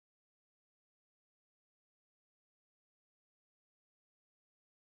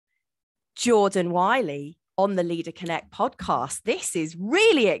Jordan Wylie on the Leader Connect podcast. This is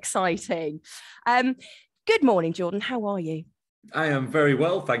really exciting. Good morning, Jordan. How are you? I am very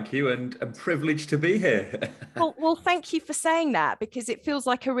well, thank you, and I'm privileged to be here. Well, thank you for saying that, because it feels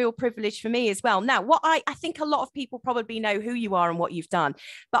like a real privilege for me as well. Now, what I think a lot of people probably know who you are and what you've done,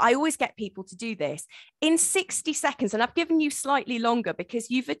 but I always get people to do this in 60 seconds, and I've given you slightly longer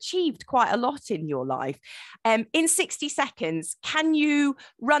because you've achieved quite a lot in your life. In 60 seconds, can you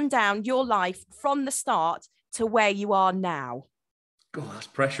run down your life from the start to where you are now? God, that's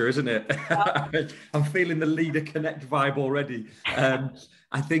pressure, isn't it? I'm feeling the Leader Connect vibe already.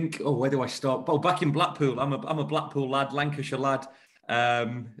 I think, where do I start? Oh, back in Blackpool. I'm a Blackpool lad, Lancashire lad.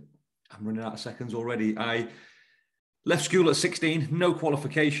 I'm running out of seconds already. I left school at 16, no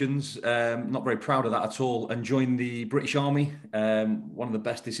qualifications, not very proud of that at all, and joined the British Army. One of the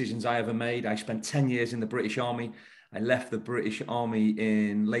best decisions I ever made. I spent 10 years in the British Army. I left the British Army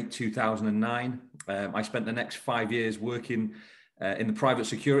in late 2009. I spent the next 5 years working in the private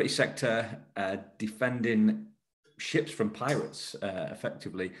security sector, defending ships from pirates,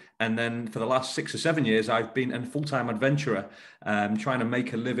 effectively. And then for the last 6 or 7 years, I've been a full-time adventurer, trying to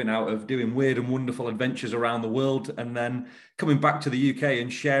make a living out of doing weird and wonderful adventures around the world, and then coming back to the UK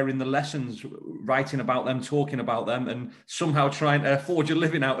and sharing the lessons, writing about them, talking about them, and somehow trying to forge a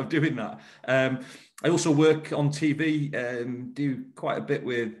living out of doing that. I also work on TV, do quite a bit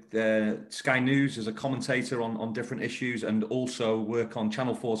with Sky News as a commentator on different issues, and also work on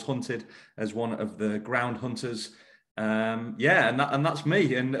Channel 4's Hunted as one of the ground hunters. And that's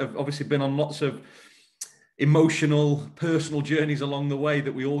me. And I've obviously been on lots of emotional, personal journeys along the way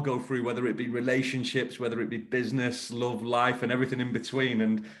that we all go through, whether it be relationships, whether it be business, love, life, and everything in between.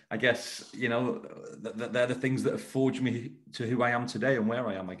 And I guess, they're the things that have forged me to who I am today and where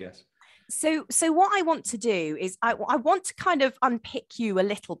I am, I guess. So what I want to do is I want to kind of unpick you a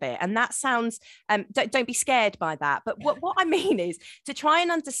little bit, and that sounds don't be scared by that. But what I mean is to try and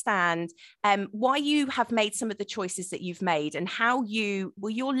understand why you have made some of the choices that you've made, and how you're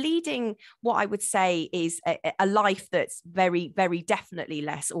leading what I would say is a life that's very, very definitely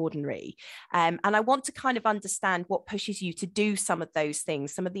less ordinary. And I want to kind of understand what pushes you to do some of those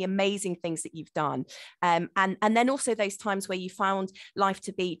things, some of the amazing things that you've done, and then also those times where you found life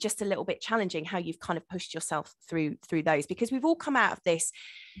to be just a little bit challenging, how you've kind of pushed yourself through those, because we've all come out of this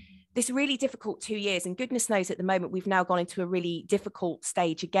really difficult 2 years, and goodness knows at the moment we've now gone into a really difficult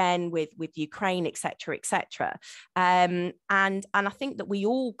stage again with Ukraine, etc. And I think that we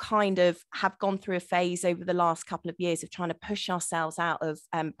all kind of have gone through a phase over the last couple of years of trying to push ourselves out of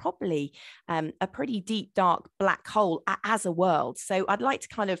probably a pretty deep, dark black hole as a world. So I'd like to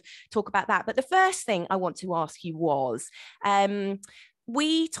kind of talk about that, but the first thing I want to ask you was,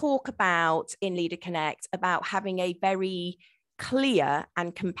 we talk about in Leader Connect about having a very clear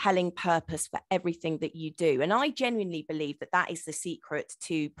and compelling purpose for everything that you do. And I genuinely believe that that is the secret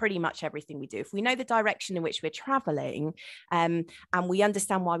to pretty much everything we do. If we know the direction in which we're traveling, and we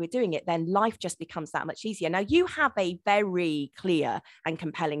understand why we're doing it, then life just becomes that much easier. Now, you have a very clear and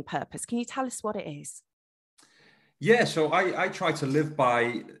compelling purpose. Can you tell us what it is? Yeah, so I try to live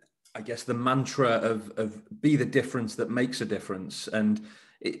by, I guess, the mantra of be the difference that makes a difference. And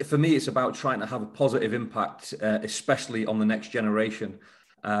for me, it's about trying to have a positive impact, especially on the next generation.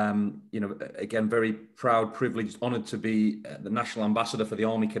 Again, very proud, privileged, honoured to be the National Ambassador for the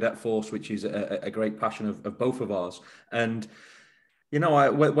Army Cadet Force, which is a great passion of both of ours. And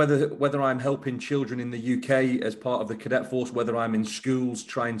whether I'm helping children in the UK as part of the Cadet Force, whether I'm in schools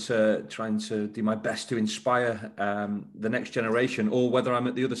trying to do my best to inspire the next generation, or whether I'm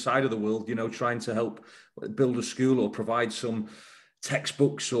at the other side of the world, trying to help build a school or provide some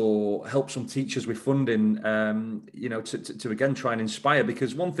textbooks or help some teachers with funding, to again try and inspire.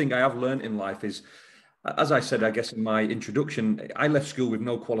 Because one thing I have learned in life is, as I said, I guess in my introduction, I left school with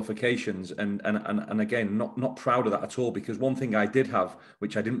no qualifications, and again, not proud of that at all, because one thing I did have,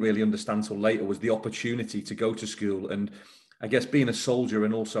 which I didn't really understand till later, was the opportunity to go to school. And I guess being a soldier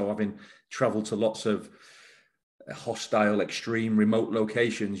and also having traveled to lots of hostile, extreme, remote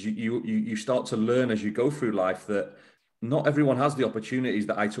locations, you start to learn as you go through life that not everyone has the opportunities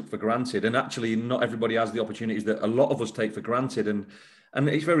that I took for granted, and actually not everybody has the opportunities that a lot of us take for granted. And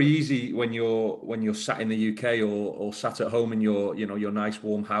it's very easy when you're sat in the UK or sat at home in your nice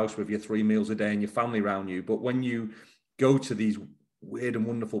warm house with your 3 meals a day and your family around you. But when you go to these weird and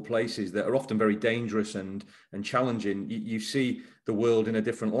wonderful places that are often very dangerous and challenging, you see the world in a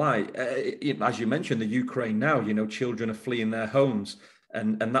different light. As you mentioned, the Ukraine now, children are fleeing their homes,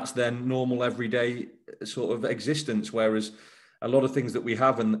 and that's their normal everyday sort of existence. Whereas a lot of things that we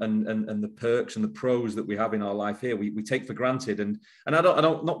have and the perks and the pros that we have in our life here, we take for granted. And I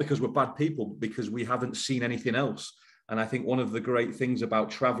don't, not because we're bad people, but because we haven't seen anything else. And I think one of the great things about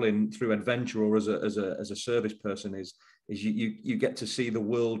traveling through adventure or as a service person is you get to see the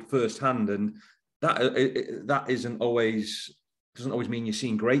world firsthand. And that doesn't always mean you're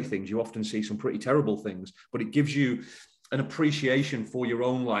seeing great things. You often see some pretty terrible things, but it gives you an appreciation for your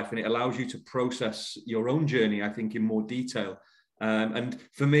own life, and it allows you to process your own journey, I think, in more detail. And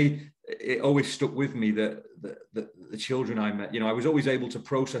for me, it always stuck with me that the children I met, I was always able to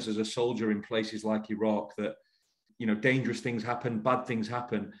process as a soldier in places like Iraq that, dangerous things happen, bad things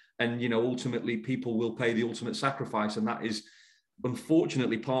happen. And, ultimately people will pay the ultimate sacrifice. And that is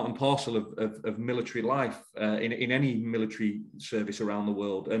unfortunately part and parcel of military life in any military service around the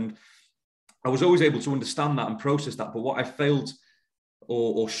world. And I was always able to understand that and process that. But what I failed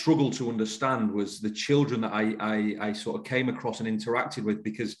or struggled to understand was the children that I sort of came across and interacted with,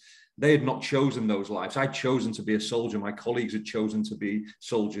 because they had not chosen those lives. I'd chosen to be a soldier. My colleagues had chosen to be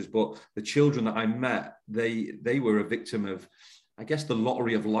soldiers. But the children that I met, they were a victim of, I guess, the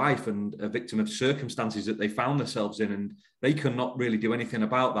lottery of life, and a victim of circumstances that they found themselves in, and they cannot really do anything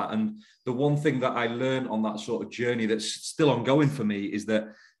about that. And the one thing that I learned on that sort of journey that's still ongoing for me is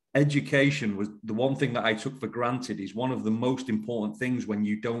that education was the one thing that I took for granted, is one of the most important things when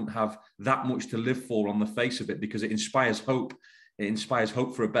you don't have that much to live for on the face of it, because it inspires hope. It inspires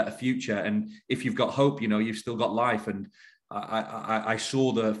hope for a better future. And if you've got hope, you've still got life. And I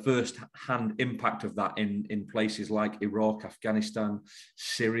saw the first-hand impact of that in places like Iraq, Afghanistan,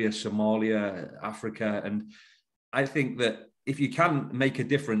 Syria, Somalia, Africa. And I think that if you can make a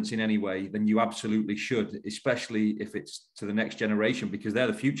difference in any way, then you absolutely should, especially if it's to the next generation, because they're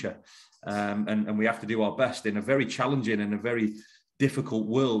the future. And we have to do our best in a very challenging and a very difficult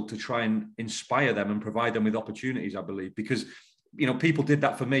world to try and inspire them and provide them with opportunities, I believe, because, people did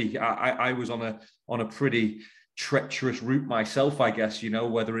that for me. I was on a pretty treacherous route myself, I guess,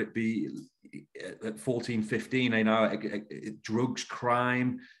 whether it be at 14, 15, drugs,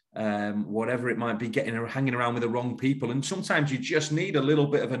 crime, whatever it might be, hanging around with the wrong people. And sometimes you just need a little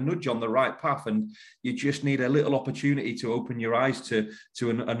bit of a nudge on the right path, and you just need a little opportunity to open your eyes to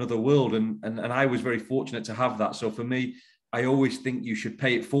another world. And I was very fortunate to have that. So for me, I always think you should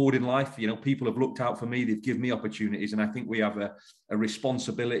pay it forward in life. People have looked out for me, they've given me opportunities, and I think we have a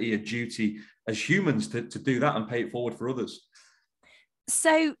responsibility, a duty as humans to do that and pay it forward for others.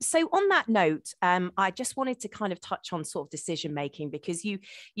 So on that note, I just wanted to kind of touch on sort of decision making, because you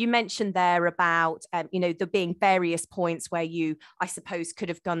mentioned there about there being various points where you, I suppose, could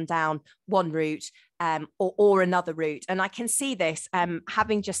have gone down one route or another route. And I can see this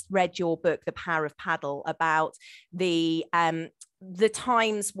having just read your book, The Power of Paddle, about the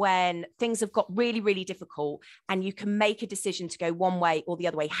times when things have got really, really difficult and you can make a decision to go one way or the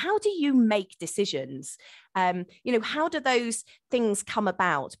other way. How do you make decisions? How do those things come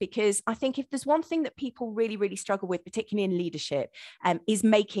about? Because I think if there's one thing that people really, really struggle with, particularly in leadership, is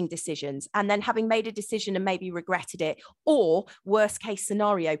making decisions, and then having made a decision and maybe regretted it, or worst case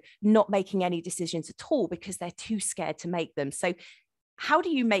scenario, not making any decisions at all because they're too scared to make them. So how do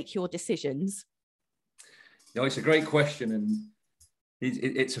you make your decisions? It's a great question, and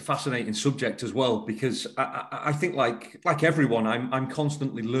it's a fascinating subject as well, because I think like everyone, I'm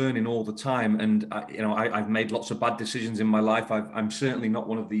constantly learning all the time. And I've made lots of bad decisions in my life. I'm certainly not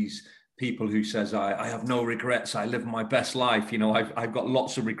one of these people who says I have no regrets, I live my best life. I've got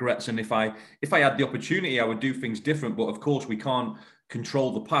lots of regrets, and if I had the opportunity, I would do things different. But of course, we can't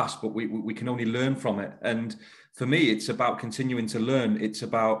control the past, but we can only learn from it. And for me, it's about continuing to learn. It's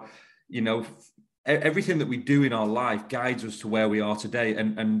about everything that we do in our life guides us to where we are today.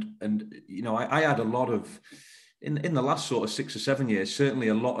 And I had a lot of, in the last sort of 6 or 7 years, certainly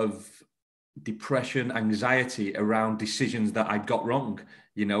a lot of depression, anxiety around decisions that I got wrong,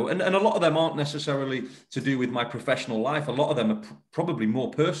 and a lot of them aren't necessarily to do with my professional life. A lot of them are probably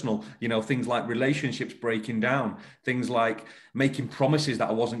more personal, things like relationships breaking down, things like making promises that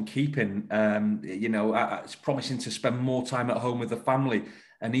I wasn't keeping, I was promising to spend more time at home with the family.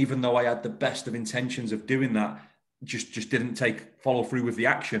 And even though I had the best of intentions of doing that, just didn't follow through with the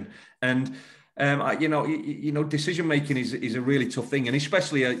action. And decision making is a really tough thing, and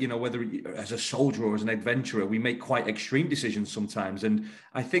especially whether as a soldier or as an adventurer, we make quite extreme decisions sometimes. And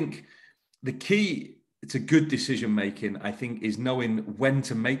I think the key to good decision making, I think, is knowing when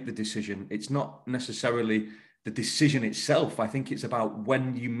to make the decision. It's not necessarily the decision itself. I think it's about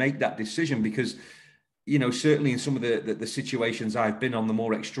when you make that decision, because certainly in some of the situations I've been on the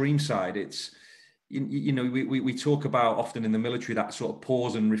more extreme side, it's we talk about often in the military that sort of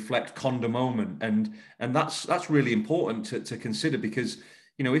pause and reflect Condor moment, and that's really important to consider, because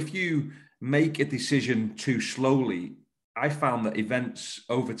if you make a decision too slowly, I found that events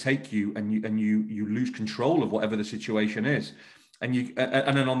overtake you, and you lose control of whatever the situation is. And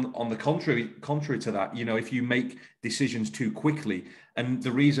then on the contrary to that, if you make decisions too quickly, and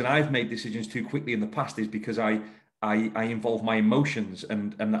the reason I've made decisions too quickly in the past is because I involve my emotions,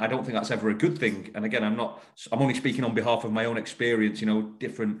 and I don't think that's ever a good thing. And again, I'm only speaking on behalf of my own experience.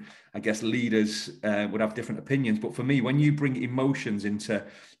 Different, I guess, leaders would have different opinions. But for me, when you bring emotions into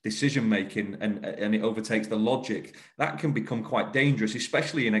decision making and it overtakes the logic, that can become quite dangerous,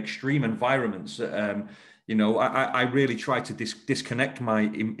 especially in extreme environments. I really try to disconnect my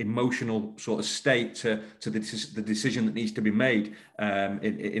emotional sort of state to the decision that needs to be made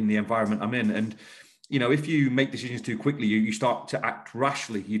in the environment I'm in. And if you make decisions too quickly, you start to act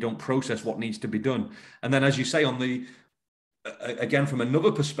rashly. You don't process what needs to be done. And then, as you say, again, from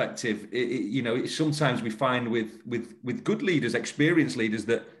another perspective, sometimes we find with good leaders, experienced leaders,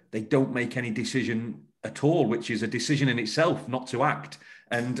 that they don't make any decision at all, which is a decision in itself not to act.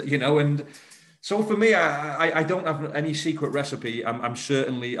 And so for me, I don't have any secret recipe. I'm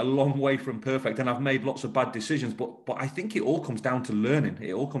certainly a long way from perfect, and I've made lots of bad decisions. But I think it all comes down to learning.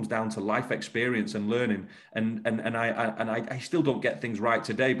 It all comes down to life experience and learning. And I still don't get things right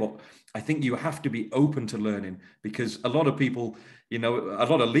today, but I think you have to be open to learning, because a lot of people, a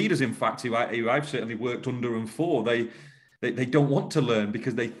lot of leaders, in fact, who I've certainly worked under and for, they don't want to learn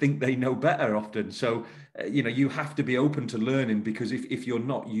because they think they know better often. So, you have to be open to learning, because if you're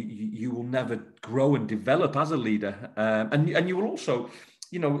not, you will never grow and develop as a leader. And you will also,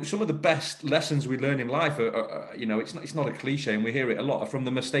 some of the best lessons we learn in life are it's not a cliche, and we hear it a lot, are from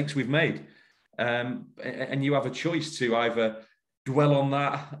the mistakes we've made. And you have a choice to either dwell on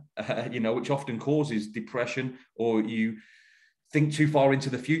that, which often causes depression, or you think too far into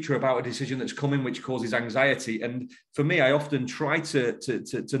the future about a decision that's coming, which causes anxiety. And for me, I often try to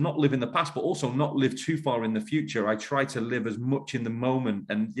not live in the past, but also not live too far in the future. I try to live as much in the moment.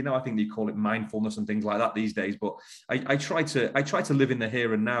 And, I think they call it mindfulness and things like that these days, but I try to live in the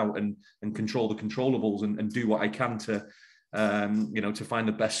here and now, and control the controllables, and do what I can to find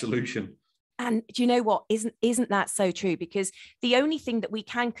the best solution. And do you know what? Isn't that so true? Because the only thing that we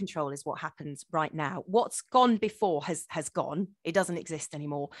can control is what happens right now. What's gone before has gone. It doesn't exist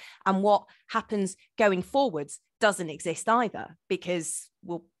anymore. And what happens going forwards doesn't exist either, because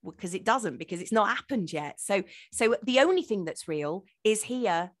it doesn't, because it's not happened yet. So the only thing that's real is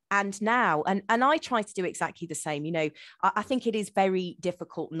here and now. And I try to do exactly the same. I think it is very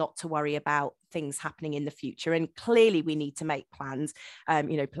difficult not to worry about things happening in the future. And clearly we need to make plans,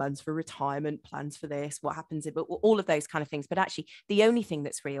 plans for retirement, plans for this, what happens, but all of those kind of things. But actually, the only thing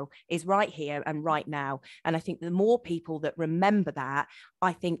that's real is right here and right now. And I think the more people that remember that,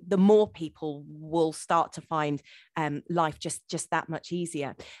 I think the more people will start to find life just that much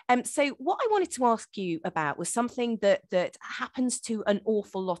easier. So what I wanted to ask you about was something that happens to an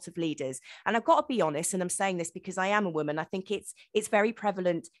awful lot of leaders. And I've got to be honest, and I'm saying this because I am a woman, I think it's very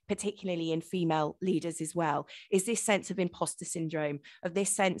prevalent, particularly in female leaders as well, is this sense of imposter syndrome, of this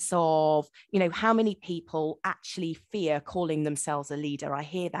sense of, how many people actually fear calling themselves a leader. I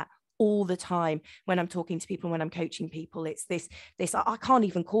hear that all the time when I'm talking to people, when I'm coaching people. It's this I can't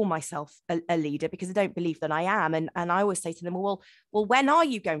even call myself a leader because I don't believe that I am. And I always say to them, well, when are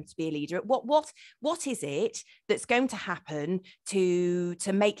you going to be a leader? What is it that's going to happen to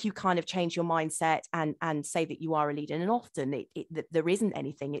make you kind of change your mindset and say that you are a leader? And often there isn't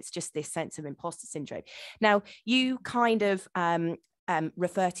anything. It's just this sense of imposter syndrome. Now, you kind of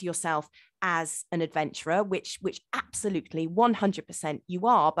refer to yourself as an adventurer, which absolutely 100% you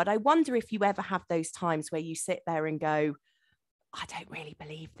are. But I wonder if you ever have those times where you sit there and go, I don't really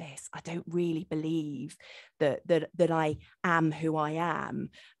believe this. I don't really believe that I am who I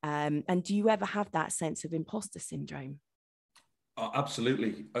am. And do you ever have that sense of imposter syndrome? Oh,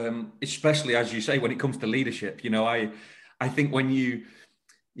 absolutely. Especially, as you say, when it comes to leadership. I think when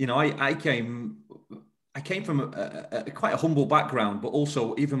I came from a quite a humble background, but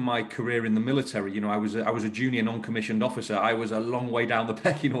also even my career in the military. I was a junior non-commissioned officer. I was a long way down the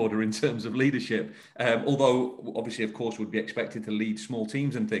pecking order in terms of leadership, although obviously, of course, would be expected to lead small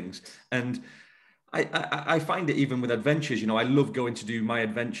teams and things. And I find it even with adventures. I love going to do my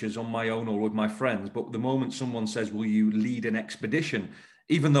adventures on my own or with my friends. But the moment someone says, "Will you lead an expedition?"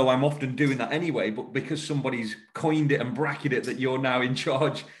 even though I'm often doing that anyway, but because somebody's coined it and bracketed it that you're now in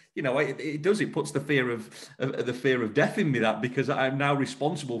charge, it puts the fear of death in me, that because I'm now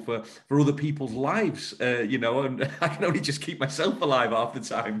responsible for other people's lives, and I can only just keep myself alive half the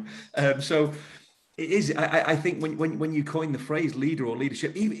time. So It is. I think when you coin the phrase leader or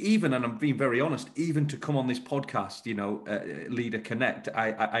leadership, even, and I'm being very honest, even to come on this podcast, Leader Connect,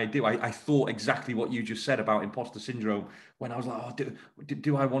 I thought exactly what you just said about imposter syndrome when I was like, oh,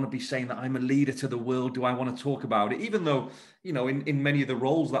 do I want to be saying that I'm a leader to the world? Do I want to talk about it? Even though, in many of the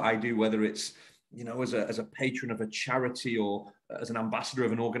roles that I do, whether it's, as a patron of a charity or as an ambassador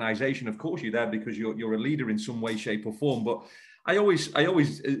of an organization, of course you're there because you're a leader in some way, shape or form. But I always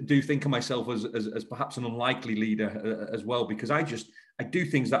do think of myself as perhaps an unlikely leader as well, because I do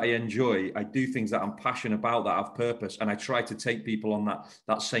things that I enjoy. I do things that I'm passionate about, that have purpose, and I try to take people on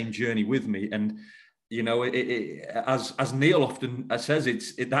that same journey with me. And as Neil often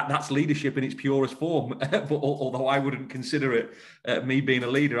says, that's leadership in its purest form. But although I wouldn't consider it me being a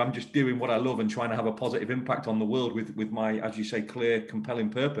leader, I'm just doing what I love and trying to have a positive impact on the world with my, as you say, clear,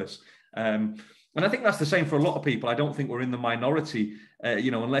 compelling purpose. And I think that's the same for a lot of people. I don't think we're in the minority,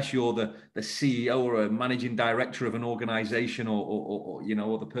 unless you're the CEO or a managing director of an organization or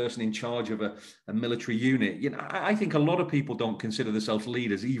the person in charge of a military unit. I think a lot of people don't consider themselves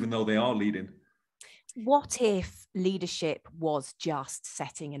leaders, even though they are leading. What if leadership was just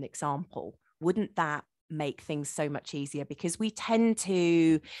setting an example? Wouldn't that make things so much easier? Because we tend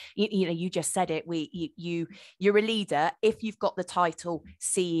to, you just said it, you're a leader if you've got the title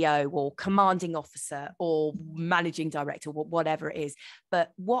CEO or commanding officer or managing director or whatever it is.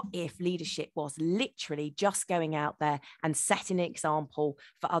 But what if leadership was literally just going out there and setting an example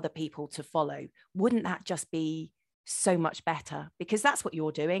for other people to follow? Wouldn't that just be so much better? Because that's what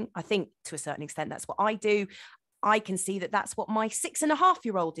you're doing. I think to a certain extent that's what I do. I can see that that's what my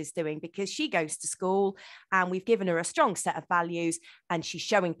 6.5-year-old is doing, because she goes to school and we've given her a strong set of values and she's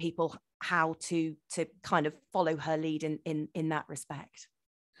showing people how to kind of follow her lead in that respect.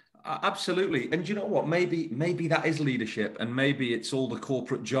 Absolutely. And you know what, maybe that is leadership, and maybe it's all the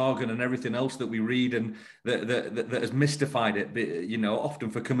corporate jargon and everything else that we read and that has mystified it, often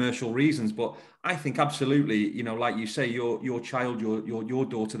for commercial reasons. But I think absolutely, like you say, your child, your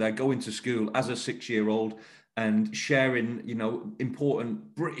daughter, they're going to school as a 6-year-old and sharing,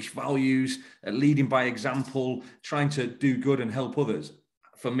 important British values, leading by example, trying to do good and help others.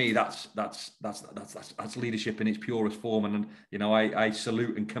 For me, that's leadership in its purest form, and I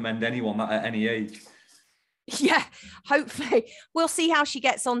salute and commend anyone that at any age. Yeah, hopefully we'll see how she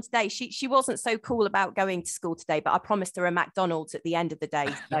gets on today. She wasn't so cool about going to school today, but I promised her a McDonald's at the end of the day.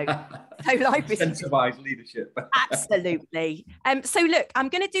 So life is incentivized leadership. Absolutely. So look, I'm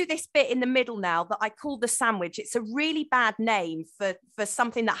going to do this bit in the middle now that I call the sandwich. It's a really bad name for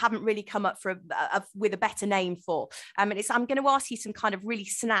something that haven't really come up with a better name for. And I'm going to ask you some kind of really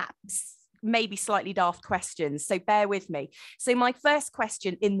maybe slightly daft questions. So bear with me. So my first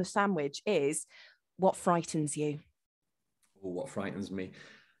question in the sandwich is, what frightens you? Oh, what frightens me?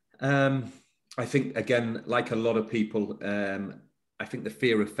 I think, again, like a lot of people, I think the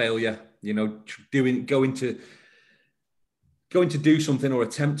fear of failure, going to do something or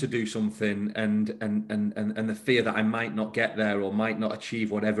attempt to do something and the fear that I might not get there or might not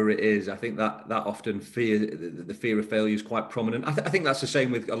achieve whatever it is. I think that often the fear of failure is quite prominent. I think that's the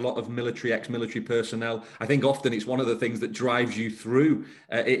same with a lot of ex-military personnel. I think often it's one of the things that drives you through.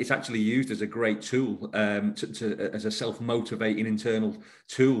 It's actually used as a great tool, as a self-motivating internal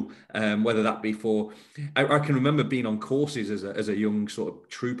tool, whether that be for, I can remember being on courses as a young sort of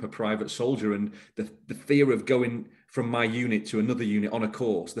trooper, private soldier, and the fear of going from my unit to another unit on a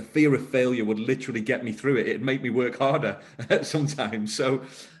course, the fear of failure would literally get me through it. It'd make me work harder sometimes. So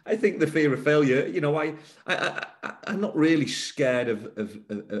I think the fear of failure, I'm not really scared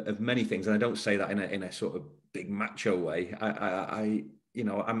of many things. And I don't say that in a sort of big macho way. I'm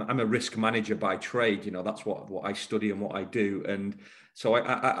a risk manager by trade. That's what I study and what I do. And so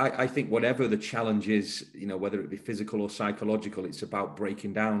I think whatever the challenge is, whether it be physical or psychological, it's about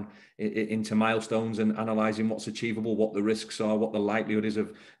breaking down into milestones and analysing what's achievable, what the risks are, what the likelihood is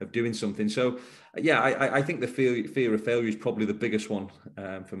of doing something. So, yeah, I think the fear of failure is probably the biggest one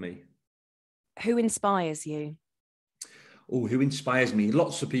for me. Who inspires you? Oh, who inspires me?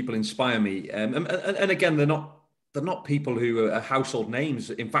 Lots of people inspire me. And again, they're not people who are household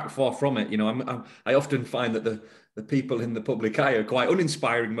names. In fact, far from it. I often find that the people in the public eye are quite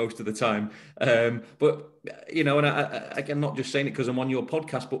uninspiring most of the time. But and again, not just saying it because I'm on your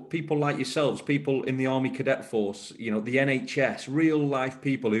podcast, but people like yourselves, people in the Army Cadet Force, the NHS, real life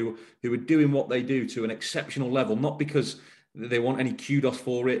people who are doing what they do to an exceptional level, not because they want any kudos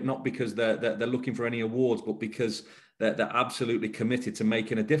for it, not because they're looking for any awards, but because they're absolutely committed to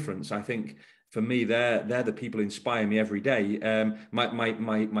making a difference. I think for me, they're the people who inspire me every day.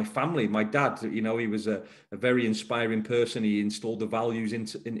 My family, my dad, you know, he was a very inspiring person. He installed the values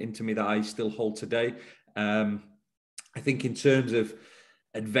into me that I still hold today. I think in terms of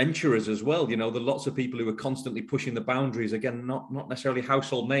adventurers as well, you know, there are lots of people who are constantly pushing the boundaries. Again, not necessarily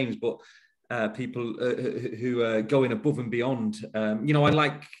household names, but people who are going above and beyond. You know, I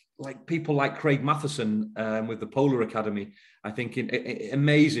like people like Craig Matheson with the Polar Academy. I think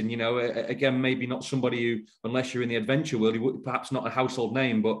amazing, you know, again, maybe not somebody who, unless you're in the adventure world, he would perhaps not a household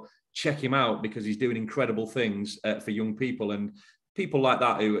name, but check him out because he's doing incredible things for young people, and people like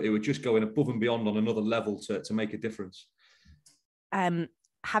that who are just going above and beyond on another level to make a difference.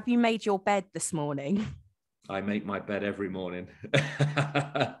 Have you made your bed this morning? I make my bed every morning.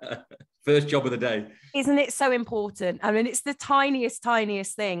 First job of the day. Isn't it so important? I mean, it's the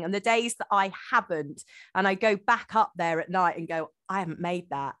tiniest thing. And the days that I haven't, and I go back up there at night and go, I haven't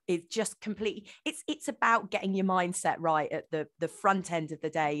made that. It's just completely, it's about getting your mindset right at the front end of the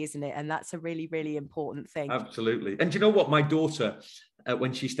day, isn't it? And that's a really, really important thing. Absolutely. And do you know what? My daughter,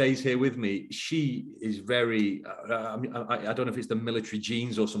 when she stays here with me, she is very, I don't know if it's the military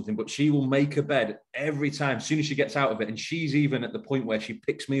genes or something, but she will make a bed every time as soon as she gets out of it. And she's even at the point where she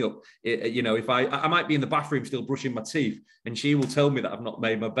picks me up. You know, if I might be in the bathroom still brushing my teeth, and she will tell me that I've not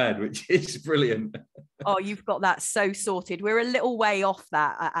made my bed, which is brilliant. Oh, you've got that so sorted. We're a little way off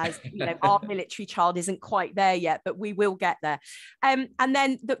that, as you know, our military child isn't quite there yet, but we will get there. And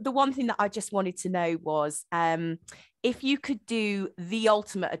then the one thing that I just wanted to know was, if you could do the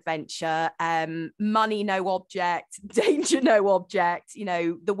ultimate adventure, money no object, danger no object, you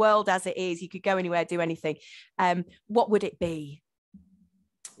know, the world as it is, you could go anywhere, do anything. What would it be?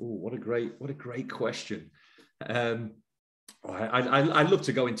 Oh, what a great question. I'd love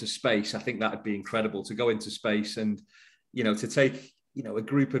to go into space. I think that'd be incredible to go into space and, you know, to take, you know, a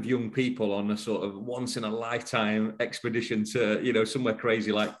group of young people on a sort of once in a lifetime expedition to, you know, somewhere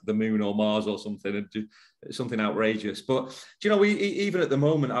crazy like the moon or Mars or something, and do something outrageous. But, do you know, even at the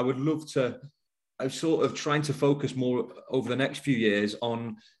moment, I would love to, I'm sort of trying to focus more over the next few years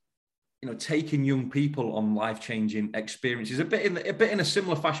on, you know, taking young people on life-changing experiences, a bit in a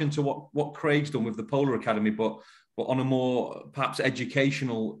similar fashion to what Craig's done with the Polar Academy, but on a more perhaps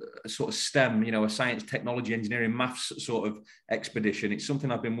educational sort of STEM, you know, a science, technology, engineering, maths sort of expedition. It's something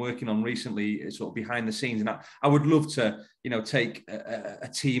I've been working on recently, sort of behind the scenes. And I would love to, you know, take a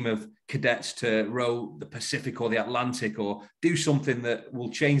team of cadets to row the Pacific or the Atlantic, or do something that will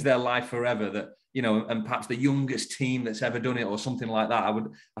change their life forever, that, you know, and perhaps the youngest team that's ever done it or something like that.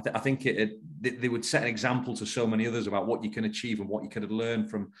 I think they would set an example to so many others about what you can achieve and what you could learn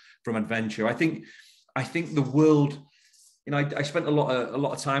from adventure. I think the world, you know, I spent a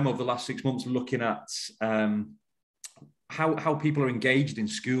lot of time over the last 6 months looking at how people are engaged in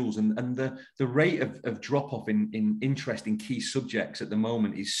schools, and the rate of drop off in interest in key subjects at the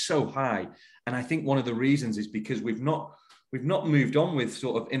moment is so high. And I think one of the reasons is because we've not moved on with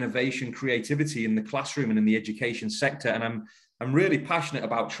sort of innovation, creativity in the classroom and in the education sector. And I'm really passionate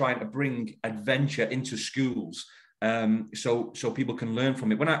about trying to bring adventure into schools. So people can learn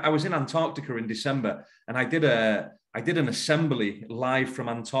from it. When I was in Antarctica in December, and I did an assembly live from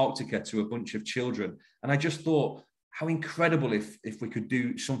Antarctica to a bunch of children, and I just thought how incredible if we could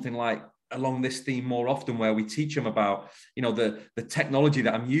do something like along this theme more often, where we teach them about, you know, the technology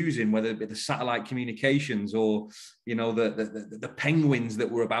that I'm using, whether it be the satellite communications or, you know, the penguins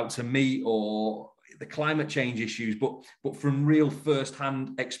that we're about to meet, or the climate change issues, but from real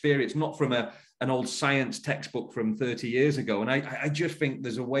first-hand experience, not from an old science textbook from 30 years ago. And I just think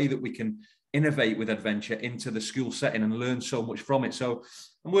there's a way that we can innovate with adventure into the school setting and learn so much from it. So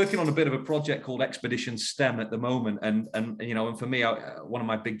I'm working on a bit of a project called Expedition STEM at the moment. And you know, and for me, one of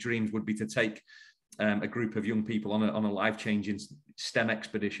my big dreams would be to take a group of young people on a life-changing STEM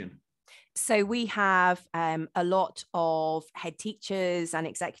expedition. So we have a lot of head teachers and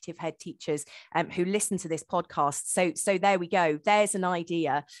executive head teachers who listen to this podcast. So there we go. There's an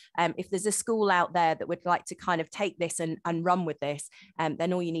idea. If there's a school out there that would like to kind of take this and run with this,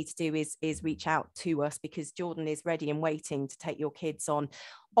 then all you need to do is reach out to us, because Jordan is ready and waiting to take your kids on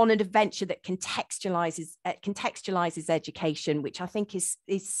an adventure that contextualizes education, which I think is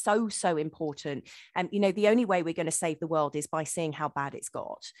so important. And you know, the only way we're going to save the world is by seeing how bad it's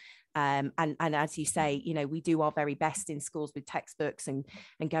got. And as you say, you know, we do our very best in schools with textbooks and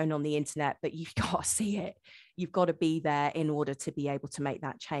going on the internet, but you've got to see it. You've got to be there in order to be able to make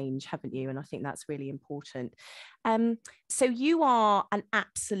that change, haven't you? And I think that's really important. So you are an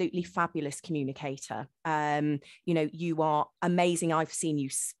absolutely fabulous communicator. You know, you are amazing. I've seen you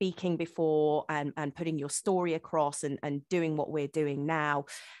speaking before and putting your story across and doing what we're doing now.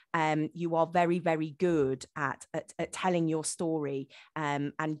 you are very, very good at telling your story,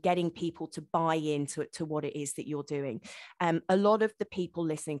 and getting people to buy into it, to what it is that you're doing. A lot of the people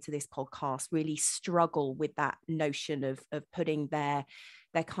listening to this podcast really struggle with that notion of putting their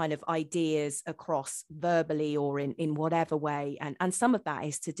kind of ideas across verbally or in whatever way. And some of that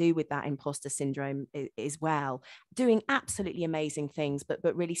is to do with that imposter syndrome as well, doing absolutely amazing things, but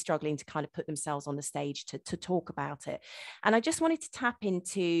really struggling to kind of put themselves on the stage to talk about it. And I just wanted to tap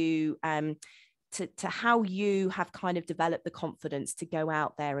into to how you have kind of developed the confidence to go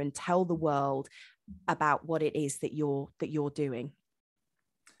out there and tell the world about what it is that you're doing.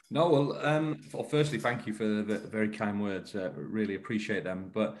 No, well, firstly, thank you for the very kind words. Really appreciate them.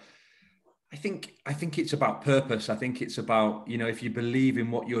 But I think it's about purpose. I think it's about, if you believe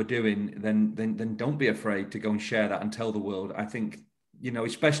in what you're doing, then don't be afraid to go and share that and tell the world. I think,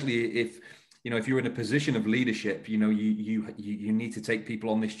 especially if you're in a position of leadership, you need to take people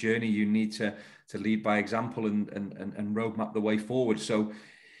on this journey. You need to lead by example and roadmap the way forward. So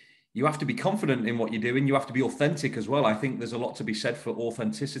you have to be confident in what you're doing. You have to be authentic as well. I think there's a lot to be said for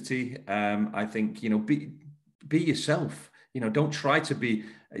authenticity. I think, be yourself. Don't try to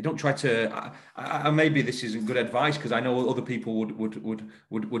maybe this isn't good advice, because I know other people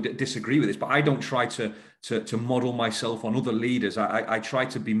would disagree with this, but I don't try to model myself on other leaders. I try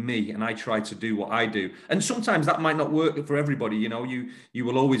to be me, and I try to do what I do. And sometimes that might not work for everybody. You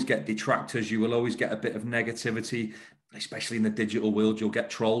will always get detractors. You will always get a bit of negativity. Especially in the digital world, you'll get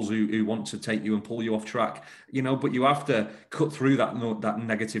trolls who want to take you and pull you off track, but you have to cut through that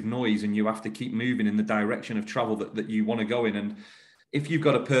negative noise, and you have to keep moving in the direction of travel that you want to go in. And if you've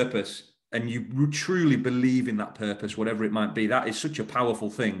got a purpose and you truly believe in that purpose, whatever it might be, that is such a powerful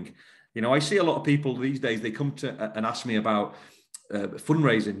thing. I see a lot of people these days, they come to and ask me about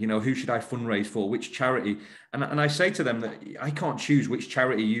fundraising, who should I fundraise for, which charity? And I say to them that I can't choose which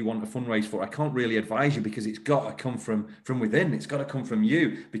charity you want to fundraise for. I can't really advise you, because it's got to come from within. It's got to come from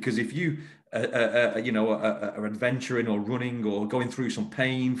you, because if you are adventuring or running or going through some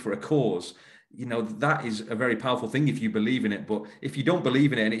pain for a cause, that is a very powerful thing if you believe in it. But if you don't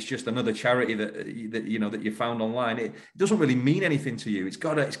believe in it and it's just another charity that you found online, it doesn't really mean anything to you. It's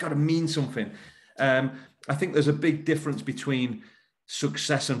got to mean something. I think there's a big difference between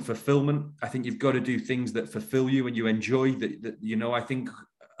success and fulfillment. I think you've got to do things that fulfill you and you enjoy. That I think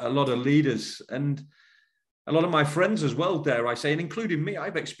a lot of leaders and a lot of my friends as well, dare I say, and including me,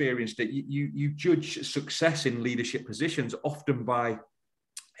 I've experienced it. You judge success in leadership positions often by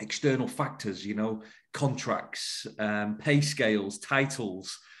external factors, contracts, pay scales,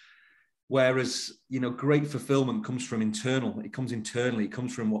 titles. Whereas, great fulfillment comes from internal. It comes internally. It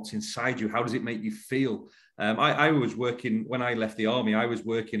comes from what's inside you. How does it make you feel? I was working, when I left the army, I was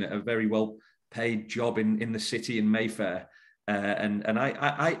working at a very well-paid job in the city in Mayfair. And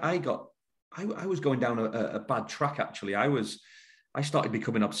I was going down a bad track, actually. I started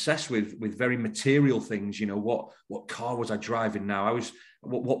becoming obsessed with very material things. What car was I driving now?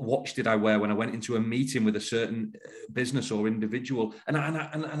 What watch did I wear when I went into a meeting with a certain business or individual? And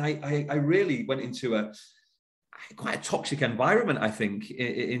I really went into quite a toxic environment, I think,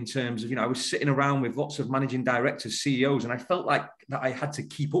 in terms of, I was sitting around with lots of managing directors, CEOs, and I felt like that I had to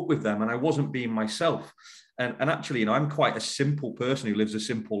keep up with them and I wasn't being myself. And actually, I'm quite a simple person who lives a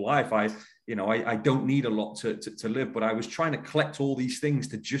simple life. I don't need a lot to live, but I was trying to collect all these things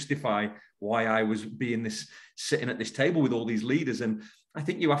to justify why I was sitting at this table with all these leaders. And I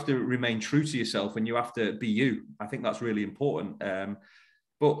think you have to remain true to yourself and you have to be you. I think that's really important.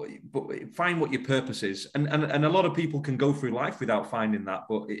 But find what your purpose is. And a lot of people can go through life without finding that.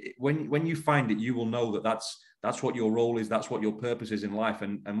 But when you find it, you will know that that's what your role is. That's what your purpose is in life.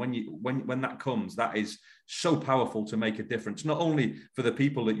 And when that comes, that is so powerful to make a difference, not only for the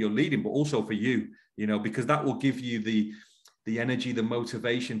people that you're leading, but also for you, because that will give you the energy, the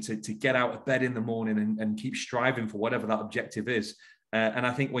motivation to get out of bed in the morning and keep striving for whatever that objective is. And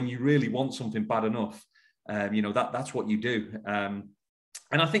I think when you really want something bad enough, that's what you do.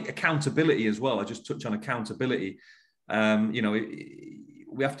 And I think accountability as well. I just touch on accountability.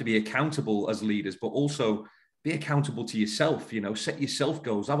 We have to be accountable as leaders, but also be accountable to yourself. Set yourself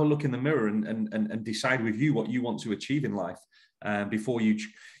goals. Have a look in the mirror and decide with you what you want to achieve in life. Before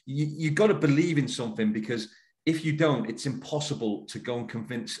you got to believe in something, because if you don't, it's impossible to go and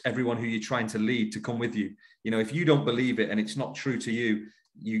convince everyone who you're trying to lead to come with you. If you don't believe it and it's not true to you,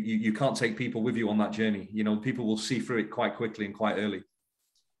 you can't take people with you on that journey. People will see through it quite quickly and quite early.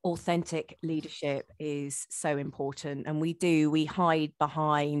 Authentic leadership is so important, and we hide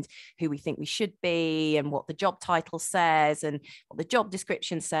behind who we think we should be and what the job title says and what the job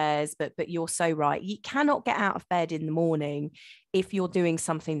description says, but you're so right. You cannot get out of bed in the morning if you're doing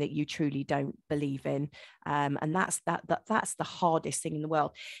something that you truly don't believe in. And that's the hardest thing in the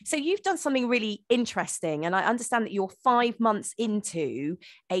world. So you've done something really interesting, and I understand that you're 5 months into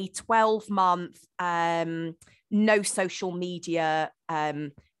a 12-month no social media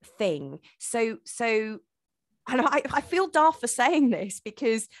thing. So and I feel daft for saying this,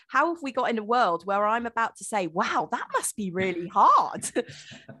 because how have we got in a world where I'm about to say, wow, that must be really hard.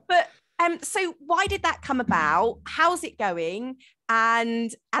 But so why did that come about? How's it going?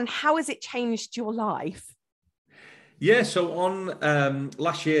 And how has it changed your life? Yeah, so on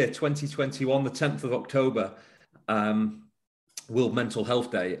last year, 2021, the 10th of October, World Mental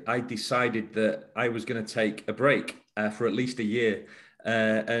Health Day, I decided that I was going to take a break for at least a year.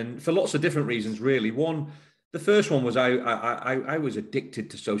 And for lots of different reasons, really. The first one was I was addicted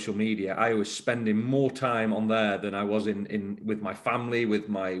to social media. I was spending more time on there than I was in with my family, with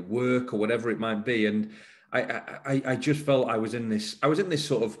my work, or whatever it might be. And I just felt I was in this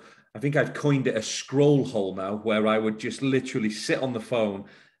sort of, I think I've coined it a scroll hole now, where I would just literally sit on the phone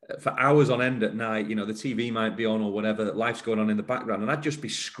for hours on end at night. You know, the TV might be on or whatever, life's going on in the background, and I'd just be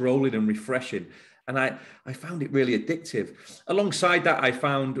scrolling and refreshing. And I found it really addictive. Alongside that, I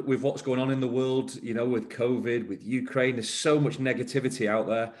found with what's going on in the world, you know, with COVID, with Ukraine, there's so much negativity out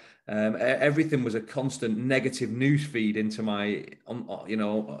there. Everything was a constant negative news feed into my, you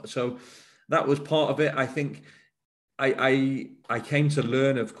know, so that was part of it. I think I came to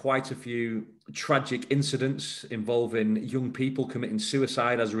learn of quite a few tragic incidents involving young people committing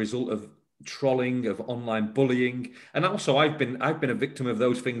suicide as a result of trolling, of online bullying. And also I've been a victim of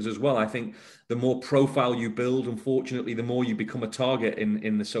those things as well. I think the more profile you build, unfortunately, the more you become a target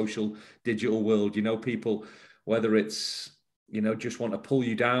in the social digital world. You know, people, whether it's, you know, just want to pull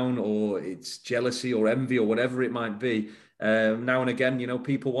you down, or it's jealousy or envy or whatever it might be. Now and again, you know,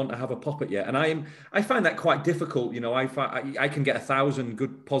 people want to have a pop at you, and I find that quite difficult. You know, I can get 1,000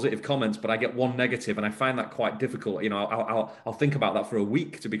 good positive comments, but I get one negative, and I find that quite difficult. You know, I'll think about that for a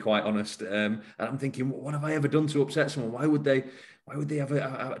week, to be quite honest. And I'm thinking, what have I ever done to upset someone? Why would they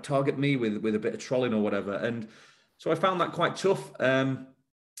ever target me with a bit of trolling or whatever? And so I found that quite tough.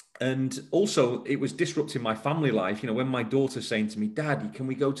 And also, it was disrupting my family life. You know, when my daughter's saying to me, "Dad, can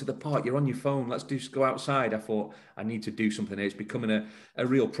we go to the park? You're on your phone. Let's just go outside." I thought, I need to do something. It's becoming a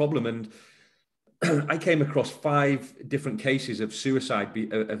real problem. And I came across 5 different cases of suicide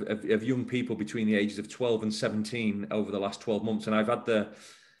of young people between the ages of 12 and 17 over the last 12 months. And I've had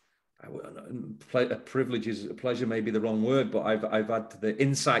pleasure may be the wrong word, but I've had the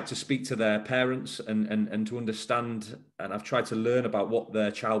insight to speak to their parents and to understand, and I've tried to learn about what their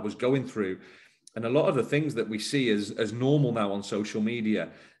child was going through. And a lot of the things that we see as normal now on social media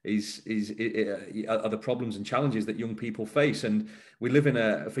are the problems and challenges that young people face. And we live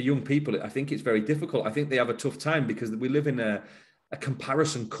for young people, I think it's very difficult. I think they have a tough time because we live in a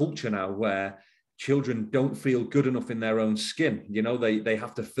comparison culture now, where children don't feel good enough in their own skin. You know, they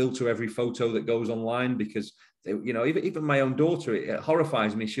have to filter every photo that goes online, because they, you know, even my own daughter, it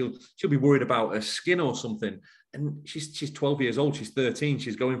horrifies me. She'll be worried about her skin or something, and she's 12 years old, she's 13,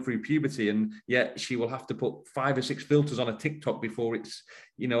 she's going through puberty, and yet she will have to put 5 or 6 filters on a TikTok before it's,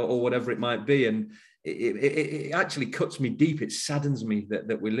 you know, or whatever it might be. And it actually cuts me deep. It saddens me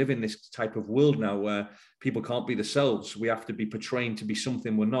that we live in this type of world now, where people can't be themselves. We have to be portraying to be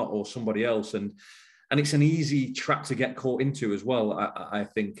something we're not, or somebody else. And it's an easy trap to get caught into as well, I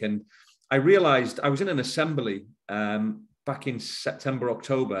think. And I realized I was in an assembly back in September,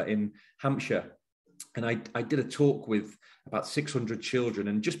 October in Hampshire. And I did a talk with about 600 children.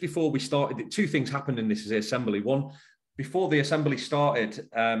 And just before we started, 2 things happened in this assembly. One, before the assembly started,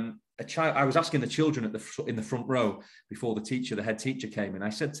 I was asking the children in the front row before the head teacher came in. I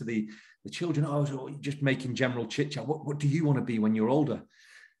said to the children, I was just making general chit chat. What do you want to be when you're older?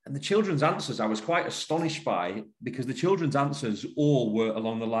 And the children's answers, I was quite astonished by, because the children's answers all were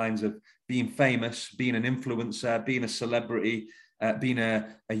along the lines of being famous, being an influencer, being a celebrity, being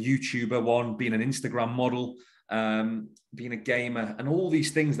a YouTuber, being an Instagram model, being a gamer, and all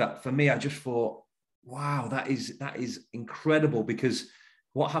these things that for me, I just thought, wow, that is incredible. Because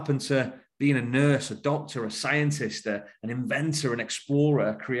what happened to being a nurse, a doctor, a scientist, an inventor, an explorer,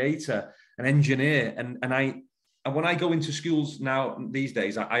 a creator, an engineer? And when I go into schools now these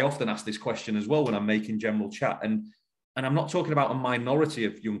days, I often ask this question as well when I'm making general chat. And I'm not talking about a minority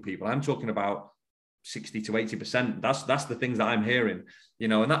of young people. I'm talking about 60 to 80%. That's the things that I'm hearing, you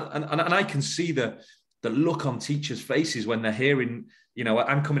know, and I can see the look on teachers' faces when they're hearing, you know,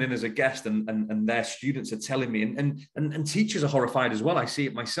 I'm coming in as a guest and their students are telling me, and teachers are horrified as well. I see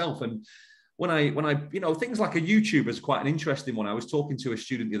it myself. And when I, you know, things like a YouTuber is quite an interesting one. I was talking to a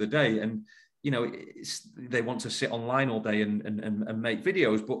student the other day, and they want to sit online all day and make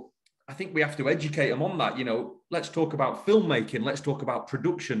videos, but I think we have to educate them on that. Let's talk about filmmaking, let's talk about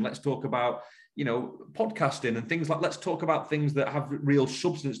production, let's talk about, podcasting and things let's talk about things that have real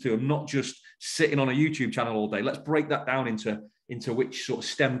substance to them, not just sitting on a YouTube channel all day. Let's break that down into which sort of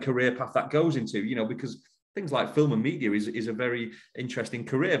STEM career path that goes into, because things like film and media is a very interesting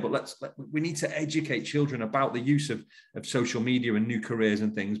career, but we need to educate children about the use of social media and new careers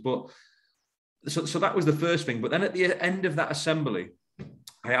and things. But so that was the first thing. But then at the end of that assembly,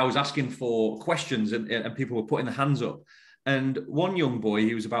 I was asking for questions and people were putting their hands up. And one young boy,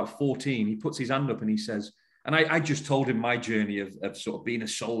 he was about 14, he puts his hand up and he says, and I just told him my journey of sort of being a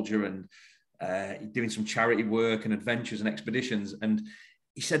soldier and doing some charity work and adventures and expeditions. And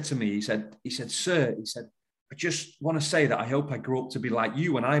he said to me, he said, "Sir," he said, "I just want to say that I hope I grow up to be like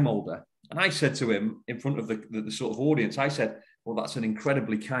you when I'm older." And I said to him in front of the sort of audience, I said, "Well, that's an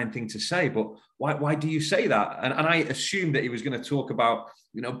incredibly kind thing to say, but why do you say that?" And I assumed that he was going to talk about,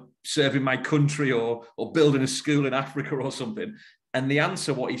 serving my country or building a school in Africa or something. And the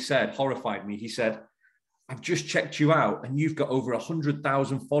answer, what he said, horrified me. He said, "I've just checked you out and you've got over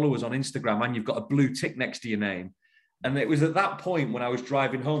 100,000 followers on Instagram and you've got a blue tick next to your name." And it was at that point when I was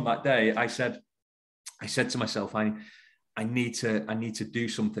driving home that day, I said to myself, I need to do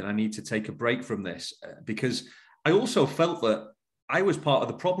something. I need to take a break from this, because I also felt that I was part of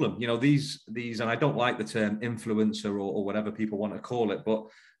the problem. These, and I don't like the term influencer or whatever people want to call it, but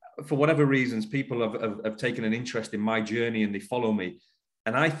for whatever reasons, people have taken an interest in my journey and they follow me.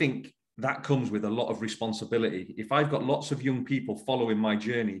 And I think that comes with a lot of responsibility. If I've got lots of young people following my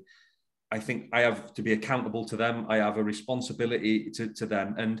journey, I think I have to be accountable to them. I have a responsibility to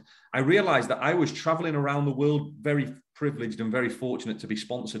them. And I realized that I was traveling around the world, very privileged and very fortunate to be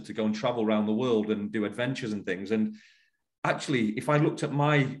sponsored to go and travel around the world and do adventures and things. And actually, if I looked at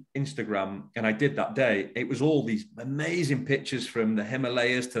my Instagram, and I did that day, it was all these amazing pictures from the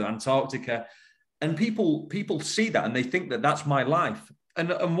Himalayas to Antarctica. And people see that and they think that that's my life. And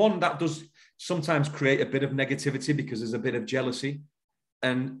one, that does sometimes create a bit of negativity because there's a bit of jealousy.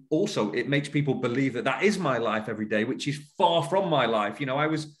 And also it makes people believe that that is my life every day, which is far from my life. I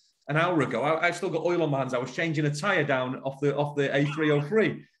was an hour ago, I've still got oil on my hands. I was changing a tire down off the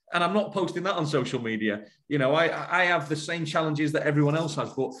A303. And I'm not posting that on social media. I have the same challenges that everyone else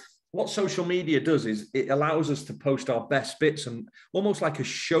has. But what social media does is it allows us to post our best bits and almost like a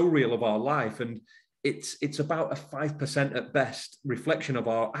show reel of our life. And it's about a 5% at best reflection of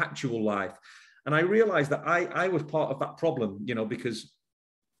our actual life. And I realized that I was part of that problem, because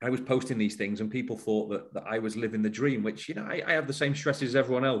I was posting these things and people thought that I was living the dream, which, I have the same stresses as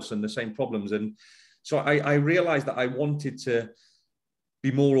everyone else and the same problems. And so I realized that I wanted to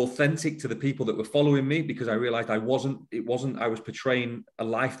be more authentic to the people that were following me, because I realized I was portraying a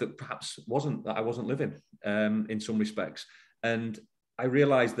life that perhaps I wasn't living in some respects. And I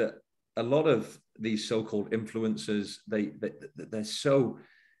realized that a lot of these so-called influencers, they're so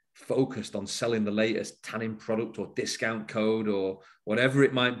focused on selling the latest tanning product or discount code or whatever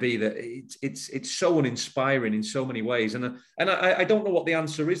it might be, that it's so uninspiring in so many ways. And I don't know what the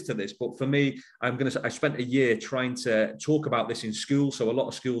answer is to this, but for me, I spent a year trying to talk about this in school. So a lot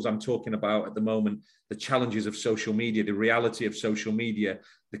of schools I'm talking about at the moment, the challenges of social media, the reality of social media,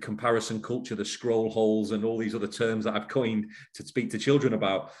 the comparison culture, the scroll holes, and all these other terms that I've coined to speak to children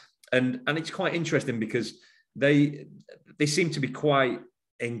about. And it's quite interesting because they seem to be quite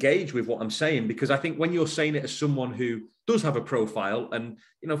engage with what I'm saying, because I think when you're saying it as someone who does have a profile, and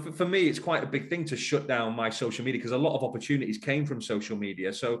for me it's quite a big thing to shut down my social media because a lot of opportunities came from social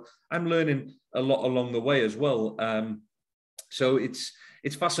media, so I'm learning a lot along the way as well. So it's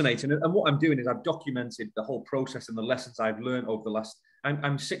fascinating, and what I'm doing is I've documented the whole process and the lessons I've learned over the last,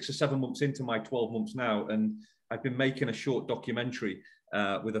 I'm 6 or 7 months into my 12 months now, and I've been making a short documentary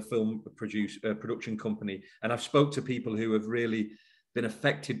with a film production company, and I've spoke to people who have really been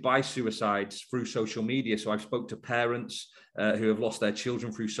affected by suicides through social media. So I've spoke to parents who have lost their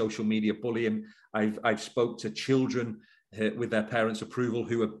children through social media bullying. I've spoke to children with their parents' approval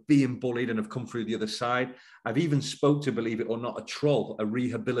who are being bullied and have come through the other side. I've even spoke to, believe it or not, a troll, a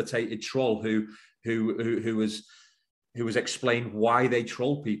rehabilitated troll who was explained why they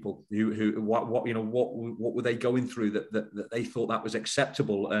troll people, what were they going through that they thought that was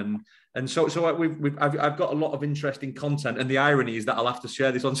acceptable. And so I've got a lot of interesting content, and the irony is that I'll have to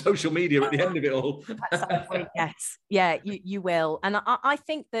share this on social media at the end of it all. Yes, yeah, you will. And I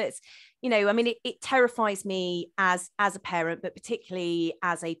think that, it terrifies me as a parent, but particularly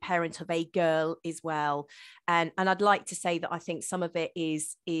as a parent of a girl as well. And I'd like to say that I think some of it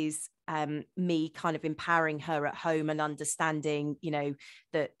is me kind of empowering her at home and understanding, you know,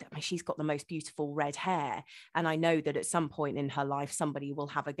 that I mean, she's got the most beautiful red hair. And I know that at some point in her life, somebody will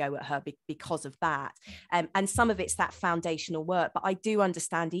have a go at her because of that. And some of it's that foundational work. But I do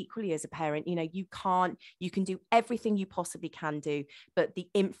understand equally as a parent, you know, you can do everything you possibly can do, but the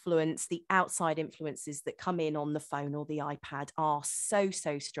influence, the outside influences that come in on the phone or the iPad are so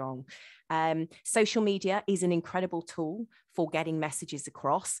strong. Social media is an incredible tool for getting messages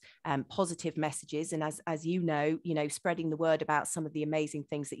across, positive messages. And as you know, spreading the word about some of the amazing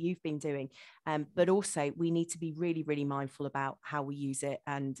things that you've been doing. But also we need to be really, really mindful about how we use it.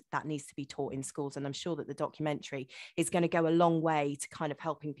 And that needs to be taught in schools. And I'm sure that the documentary is going to go a long way to kind of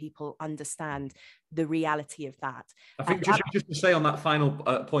helping people understand the reality of that. I think just to say on that final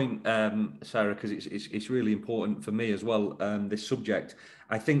point, Sarah, because it's really important for me as well, this subject.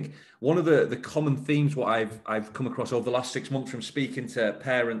 I think one of the common themes what I've come across over the last 6 months from speaking to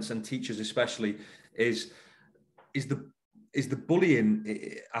parents and teachers especially is the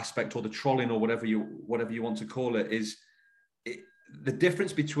bullying aspect, or the trolling, or whatever you want to call it. The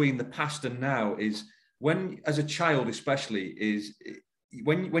difference between the past and now is when, as a child especially, is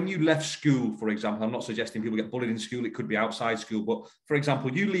when you left school, for example. I'm not suggesting people get bullied in school, it could be outside school, but for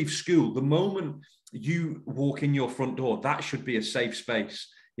example, you leave school, the moment you walk in your front door, that should be a safe space.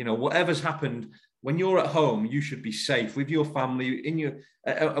 You know, whatever's happened, when you're at home, you should be safe with your family,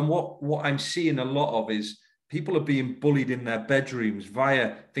 and what I'm seeing a lot of is people are being bullied in their bedrooms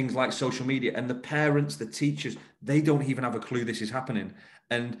via things like social media, and the parents, the teachers, they don't even have a clue this is happening.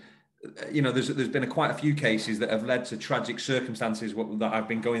 And you know, there's been quite a few cases that have led to tragic circumstances that I've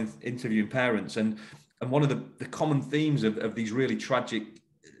been going interviewing parents, and one of the common themes of these really tragic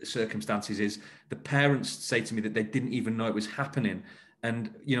circumstances is the parents say to me that they didn't even know it was happening.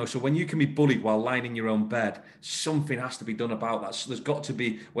 And you know, so when you can be bullied while lying in your own bed, something has to be done about that. So there's got to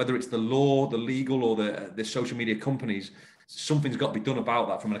be, whether it's the law, the legal, or the social media companies, something's got to be done about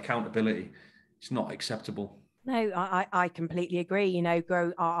that from an accountability. It's not acceptable. No, I completely agree. You know,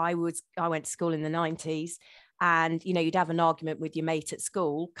 I went to school in the 90s, and you know, you'd have an argument with your mate at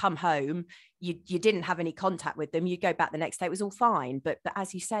school, come home, you didn't have any contact with them, you'd go back the next day, it was all fine. But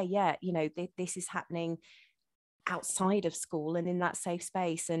as you say, yeah, you know, this is happening outside of school and in that safe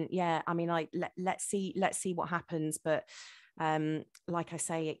space. And yeah, I mean, let's see what happens. But like I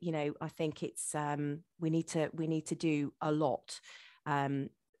say, you know, I think it's we need to do a lot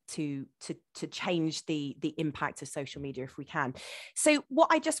to change the impact of social media if we can. So what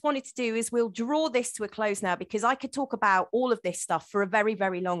I just wanted to do is we'll draw this to a close now, because I could talk about all of this stuff for a very,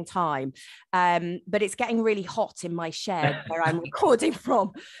 very long time, but it's getting really hot in my shed where I'm recording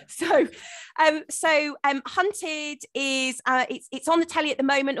from. So Hunted is it's on the telly at the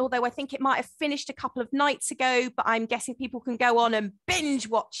moment, although I think it might have finished a couple of nights ago, but I'm guessing people can go on and binge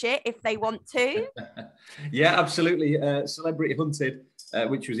watch it if they want to. Yeah, absolutely. Celebrity Hunted,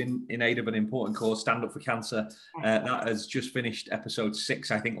 which was in aid of an important cause, Stand Up for Cancer. That has just finished episode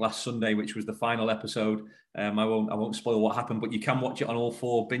 6, I think, last Sunday, which was the final episode. I won't spoil what happened, but you can watch it on all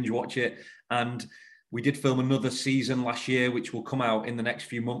 4, binge watch it. And we did film another season last year, which will come out in the next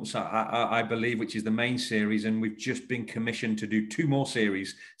few months, I believe, which is the main series. And we've just been commissioned to do 2 more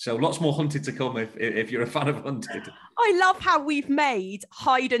series. So lots more Hunted to come if you're a fan of Hunted. I love how we've made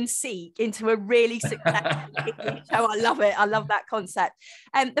hide and seek into a really successful show. I love it. I love that concept.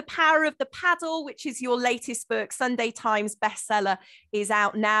 The Power of the Paddle, which is your latest book, Sunday Times bestseller, is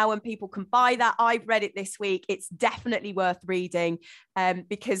out now and people can buy that. I've read it this week. It's definitely worth reading,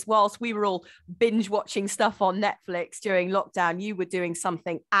 because whilst we were all binge watching stuff on Netflix during lockdown, you were doing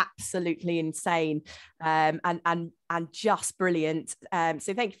something absolutely insane, and just brilliant.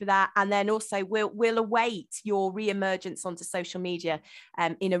 So thank you for that. And then also we'll await your re-emergence onto social media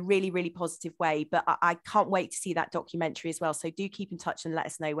in a really, really positive way. But I can't wait to see that documentary as well. So do keep in touch and let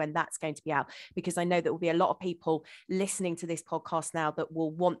us know when that's going to be out, because I know there will be a lot of people listening to this podcast now that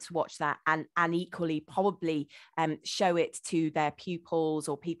will want to watch that and equally probably show it to their pupils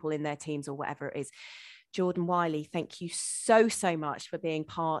or people in their teams or whatever it is. Jordan Wylie, thank you so much for being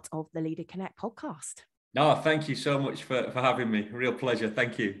part of the Leader Connect podcast. No, thank you so much for having me. A real pleasure.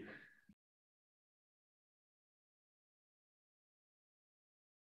 Thank you.